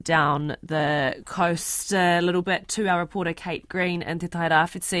down the coast a little bit to our reporter Kate Green in Te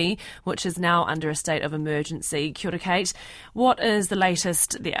Tairawhiti, which is now under a state of emergency. Kia ora, Kate. What is the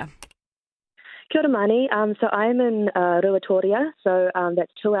latest there? Kia ora, Mani. So I'm in Ruatoria, so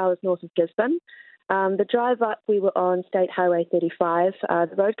that's 2 hours north of Gisborne. The drive up, we were on State Highway 35.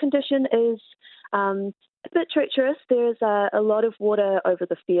 The road condition is a bit treacherous. There's a lot of water over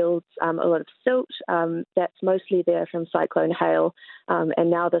the fields, a lot of silt. That's mostly there from Cyclone Hale, and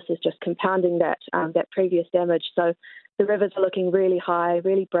now this is just compounding that previous damage. So the rivers are looking really high,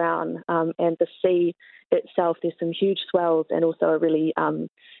 really brown, and the sea itself, there's some huge swells and also a really kind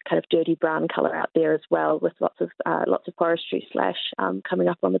of dirty brown colour out there as well, with lots of forestry slash coming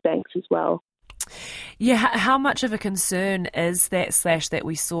up on the banks as well. Yeah, how much of a concern is that slash that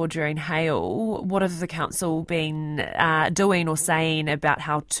we saw during hail? What have the council been doing or saying about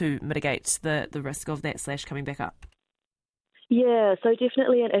how to mitigate the risk of that slash coming back up? Yeah, so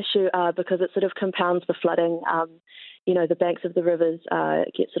definitely an issue because it sort of compounds the flooding. The banks of the rivers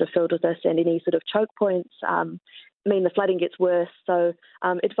get sort of filled with this, and any sort of choke points mean the flooding gets worse. So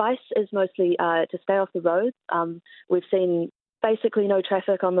advice is mostly to stay off the roads. We've seen basically no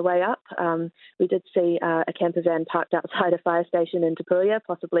traffic on the way up. We did see a camper van parked outside a fire station in Te Puia,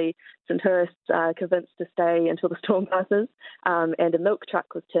 possibly some tourists convinced to stay until the storm passes, and a milk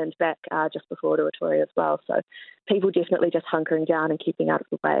truck was turned back just before Ruatoria as well. So people definitely just hunkering down and keeping out of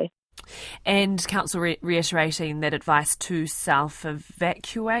the way. And council reiterating that advice to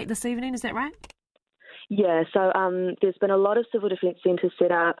self-evacuate this evening, is that right? Yeah, so there's been a lot of civil defence centres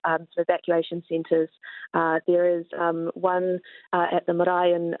set up, evacuation centres. There is one at the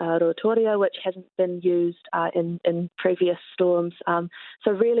Marae in Ruatoria, which hasn't been used in previous storms.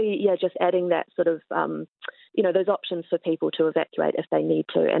 So really, yeah, just adding that sort of, those options for people to evacuate if they need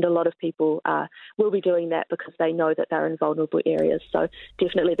to. And a lot of people will be doing that because they know that they're in vulnerable areas. So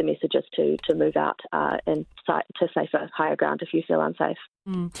definitely the message is to move out and to safer, higher ground if you feel unsafe.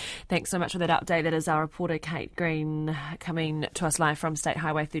 Thanks so much for that update. That is our reporter Kate Green coming to us live from State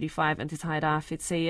Highway 35 in Te Tairawhiti.